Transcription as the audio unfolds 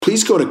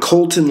please go to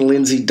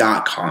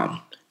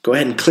coltonlindsay.com. Go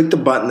ahead and click the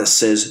button that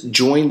says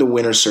Join the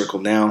Winner Circle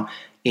now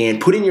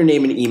and put in your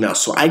name and email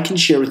so I can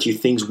share with you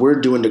things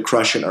we're doing to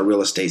crush in our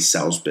real estate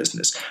sales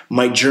business,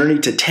 my journey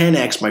to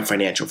 10x my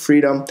financial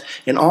freedom,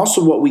 and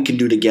also what we can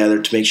do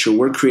together to make sure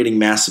we're creating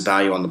massive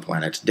value on the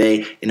planet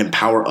today and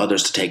empower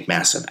others to take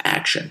massive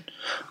action.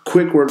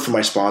 Quick word from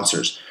my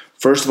sponsors.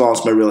 First of all,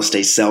 it's my real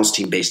estate sales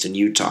team based in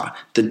Utah,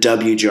 the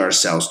WGR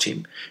Sales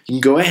Team. You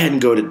can go ahead and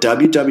go to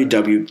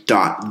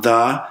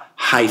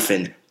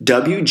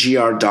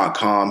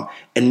www.the-wgr.com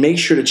and make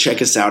sure to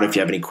check us out if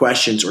you have any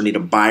questions or need a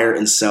buyer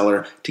and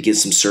seller to get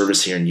some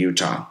service here in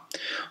Utah.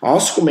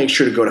 Also, make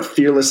sure to go to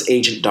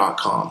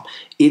fearlessagent.com.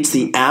 It's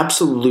the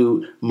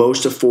absolute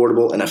most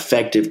affordable and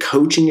effective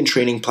coaching and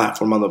training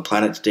platform on the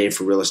planet today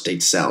for real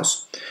estate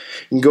sales.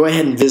 You can go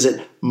ahead and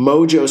visit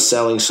Mojo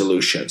Selling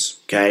Solutions,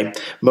 okay?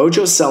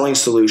 Mojo Selling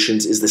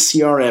Solutions is the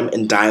CRM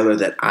and dialer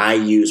that I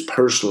use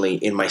personally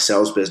in my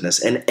sales business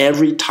and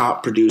every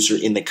top producer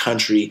in the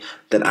country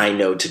that I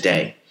know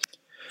today.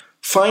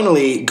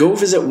 Finally, go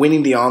visit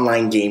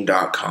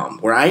winningtheonlinegame.com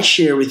where I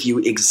share with you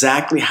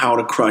exactly how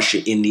to crush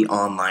it in the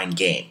online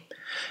game.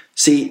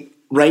 See,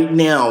 right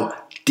now,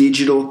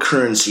 digital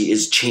currency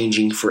is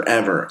changing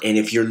forever, and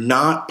if you're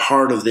not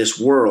part of this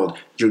world,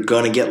 you're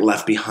going to get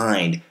left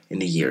behind in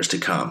the years to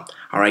come.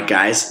 All right,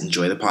 guys,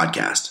 enjoy the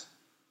podcast.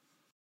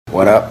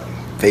 What up?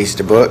 Face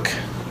to book.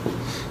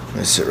 I'm going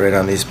to sit right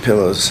on these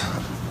pillows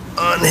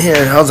on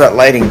here. How's that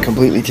lighting?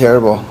 Completely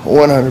terrible.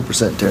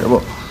 100%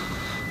 terrible.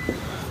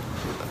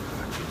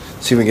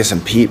 See if we can get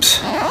some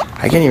peeps.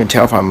 I can't even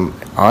tell if I'm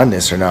on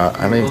this or not.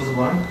 I mean,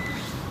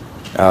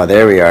 oh,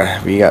 there we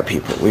are. We got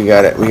people. We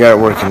got it. We got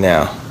it working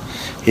now.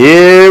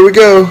 Here we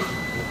go.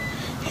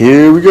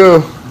 Here we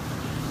go.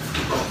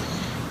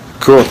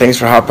 Cool. Thanks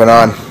for hopping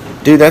on.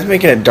 Dude, that's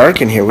making it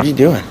dark in here. What are you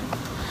doing?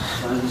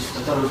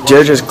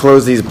 Just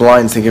close these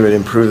blinds thinking it would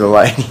improve the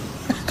lighting.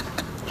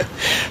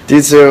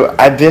 Dude, so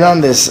I've been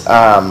on this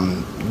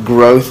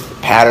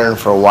growth pattern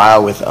for a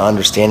while with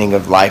understanding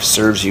of life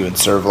serves you and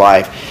serve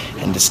life,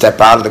 and to step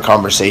out of the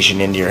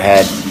conversation into your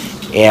head.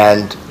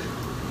 And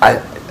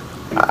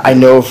I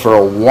know for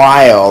a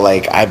while,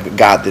 like, I've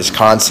got this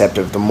concept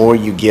of the more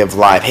you give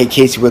life. Hey,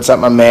 Casey, what's up,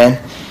 my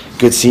man?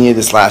 Good seeing you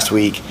this last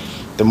week.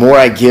 The more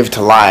I give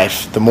to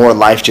life, the more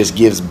life just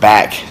gives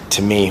back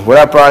to me. What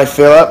up, Ronnie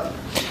Phillip?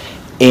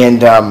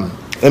 And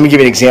let me give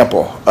you an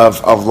example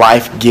of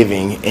life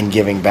giving and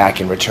giving back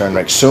in return.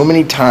 Like, so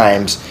many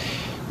times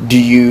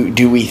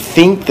do we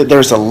think that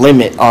there's a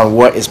limit on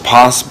what is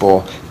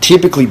possible,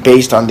 typically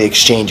based on the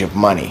exchange of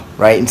money,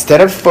 right?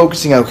 Instead of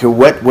focusing on, okay,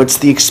 what's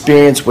the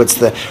experience, what's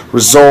the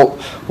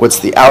result, what's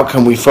the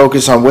outcome, we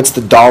focus on what's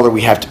the dollar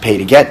we have to pay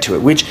to get to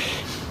it, which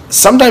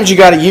sometimes you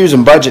got to use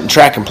and budget and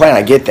track and plan.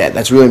 I get that.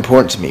 That's really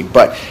important to me.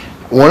 But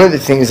one of the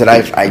things that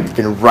I've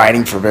been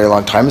writing for a very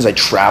long time is I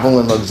travel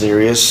in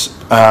luxurious,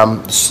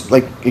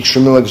 like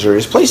extremely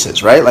luxurious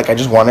places, right? Like, I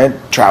just want to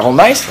travel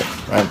nicely,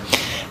 right?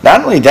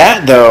 Not only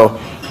that, though,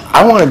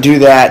 I want to do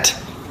that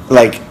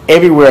like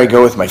everywhere I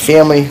go with my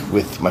family,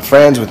 with my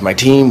friends, with my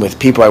team, with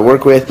people I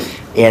work with.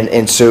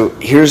 And so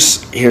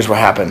here's what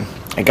happened.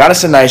 I got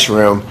us a nice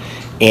room,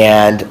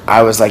 and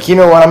I was like, you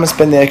know what? I'm going to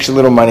spend the extra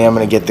little money. I'm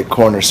going to get the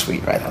corner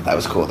suite, right? I thought that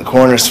was cool. The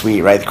corner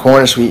suite, right? The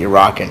corner suite, you're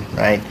rocking,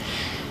 right?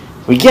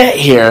 We get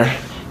here,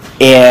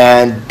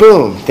 and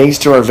boom, thanks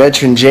to our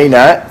veteran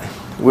J-Nut,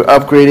 we're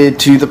upgraded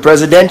to the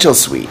presidential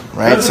suite,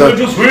 right?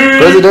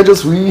 Presidential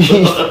suite.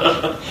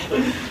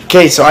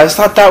 Okay, so I just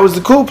thought that was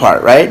the cool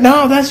part, right?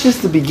 No, that's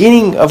just the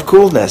beginning of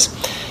coolness.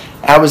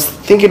 I was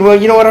thinking, well,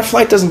 you know what? Our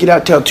flight doesn't get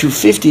out till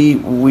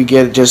 2:50. We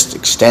get just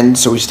extend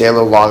so we stay a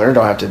little longer.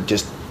 Don't have to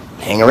just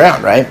hang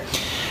around, right?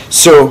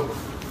 So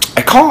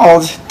I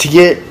called to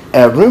get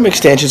a room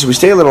extension so we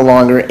stay a little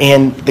longer,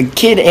 and the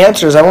kid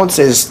answers. I won't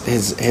say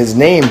his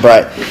name,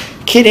 but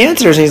kid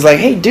answers, and he's like,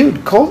 "Hey,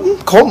 dude,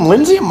 Colton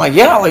Lindsay?" I'm like,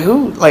 "Yeah, like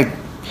who? Like,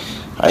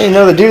 I didn't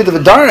know the dude at the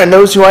Vidara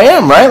knows who I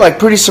am, right? Like,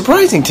 pretty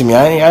surprising to me.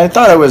 I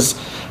thought I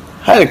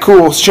had a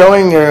cool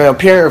showing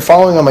or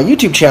following on my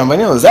YouTube channel, but I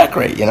didn't know it was that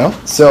great, you know?"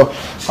 So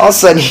all of a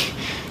sudden,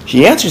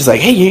 he answers like,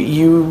 "Hey,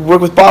 you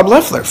work with Bob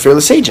Leffler,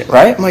 Fearless Agent,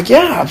 right?" I'm like,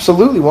 "Yeah,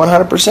 absolutely,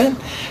 100%.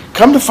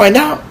 Come to find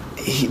out,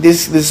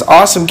 this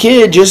awesome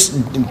kid, just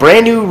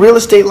brand new real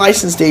estate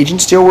licensed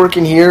agent, still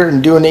working here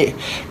and doing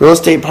real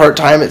estate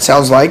part-time, it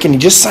sounds like, and he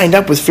just signed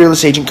up with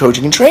Fearless Agent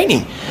Coaching and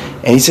Training.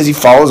 And he says he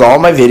follows all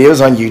my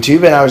videos on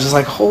YouTube," and I was just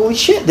like, holy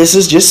shit, this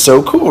is just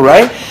so cool,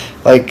 right?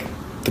 Like,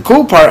 the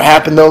cool part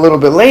happened, though, a little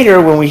bit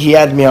later when he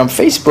had me on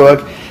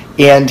Facebook,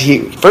 and he,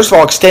 first of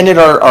all, extended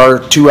our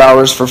 2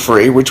 hours for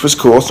free, which was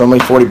cool. It's normally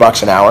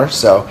 $40 an hour.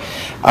 So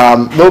a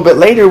little bit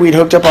later, we'd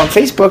hooked up on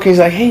Facebook, and he's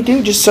like, "Hey,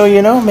 dude, just so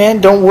you know, man,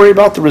 don't worry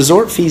about the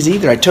resort fees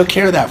either. I took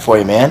care of that for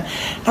you, man."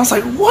 And I was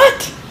like,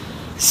 what?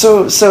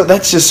 So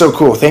that's just so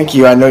cool. Thank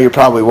you. I know you're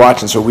probably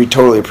watching, so we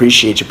totally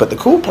appreciate you. But the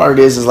cool part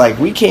is like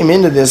we came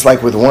into this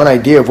like with one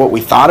idea of what we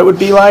thought it would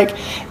be like,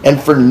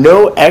 and for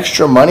no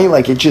extra money,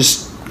 like it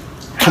just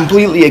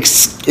completely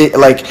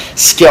like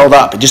scaled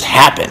up. It just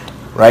happened,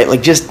 right?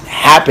 Like just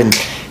happened.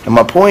 And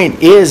my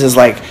point is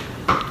like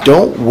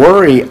Don't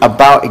worry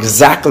about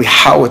exactly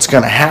how it's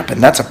going to happen.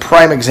 That's a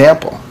prime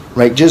example,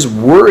 right? Just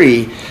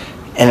worry,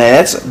 and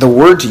that's the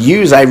word to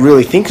use, I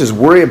really think, is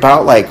worry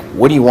about, like,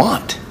 what do you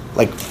want?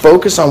 Like,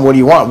 focus on what do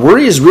you want.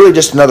 Worry is really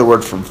just another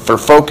word for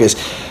focus,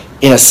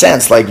 in a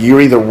sense. Like,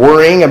 you're either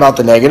worrying about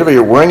the negative or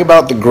you're worrying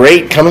about the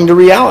great coming to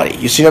reality.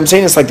 You see what I'm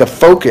saying? It's like the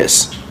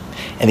focus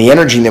and the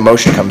energy and the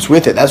emotion comes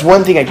with it. That's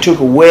one thing I took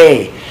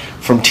away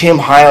from Tim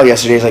Heil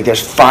yesterday. Is like,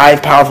 there's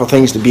 5 powerful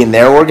things to be in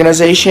their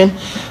organization.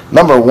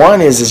 Number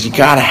 1 is you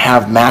got to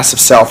have massive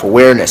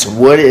self-awareness. And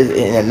what is,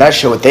 in a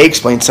nutshell, what they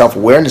explain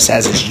self-awareness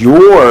as is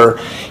your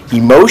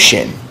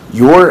emotion,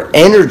 your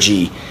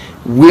energy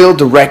will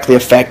directly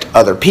affect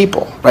other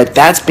people, right?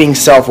 That's being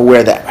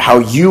self-aware, that how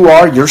you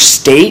are, your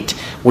state,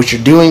 what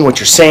you're doing, what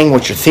you're saying,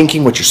 what you're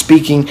thinking, what you're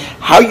speaking,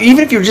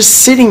 even if you're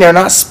just sitting there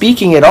not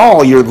speaking at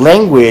all, your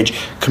language,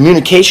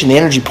 communication, the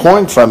energy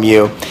pouring from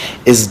you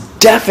is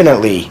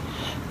definitely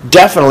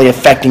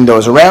affecting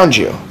those around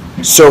you.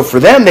 So for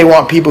them, they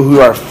want people who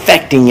are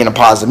affecting in a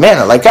positive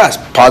manner, like us.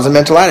 Positive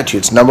mental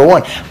attitudes, number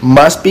 1.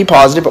 Must be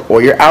positive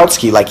or you're out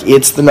ski. Like,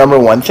 it's the number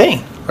 1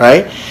 thing,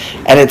 right?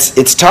 And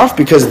it's tough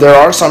because there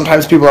are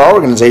sometimes people in our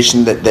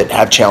organization that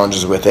have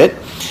challenges with it.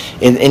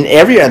 In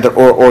every other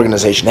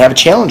organization, they have a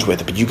challenge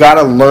with it. But you got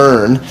to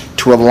learn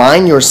to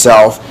align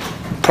yourself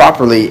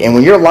properly. And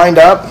when you're lined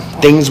up,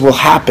 things will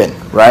happen,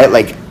 right?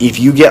 Like, if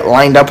you get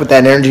lined up with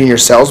that energy in your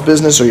sales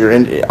business or your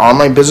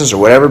online business or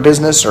whatever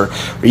business or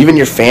even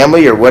your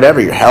family or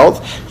whatever, your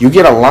health, you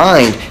get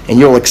aligned and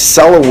you'll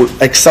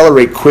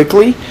accelerate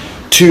quickly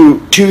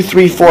to 2,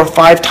 3, 4,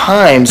 5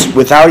 times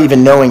without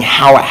even knowing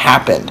how it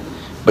happened.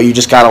 But you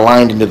just got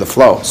aligned into the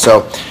flow.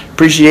 So,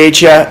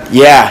 appreciate you.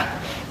 Yeah.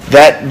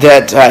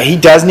 That he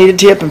does need a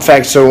tip. In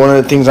fact, so one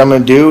of the things I'm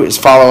going to do is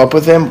follow up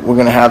with him. We're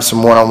going to have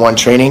some one-on-one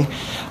training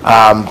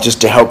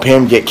just to help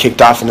him get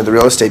kicked off into the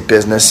real estate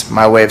business.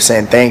 My way of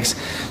saying thanks.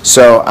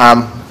 So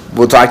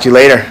we'll talk to you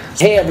later.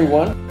 Hey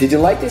everyone, did you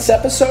like this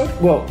episode?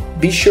 Well,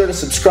 be sure to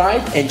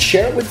subscribe and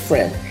share it with a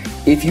friend.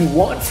 If you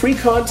want free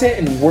content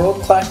and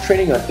world-class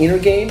training on inner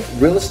game,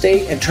 real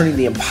estate, and turning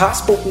the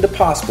impossible into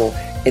possible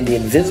and the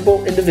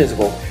invisible into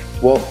visible,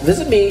 well,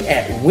 visit me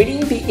at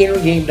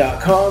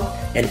winningtheinnergame.com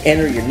and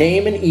enter your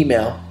name and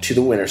email to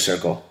the Winner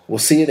Circle. We'll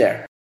see you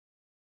there.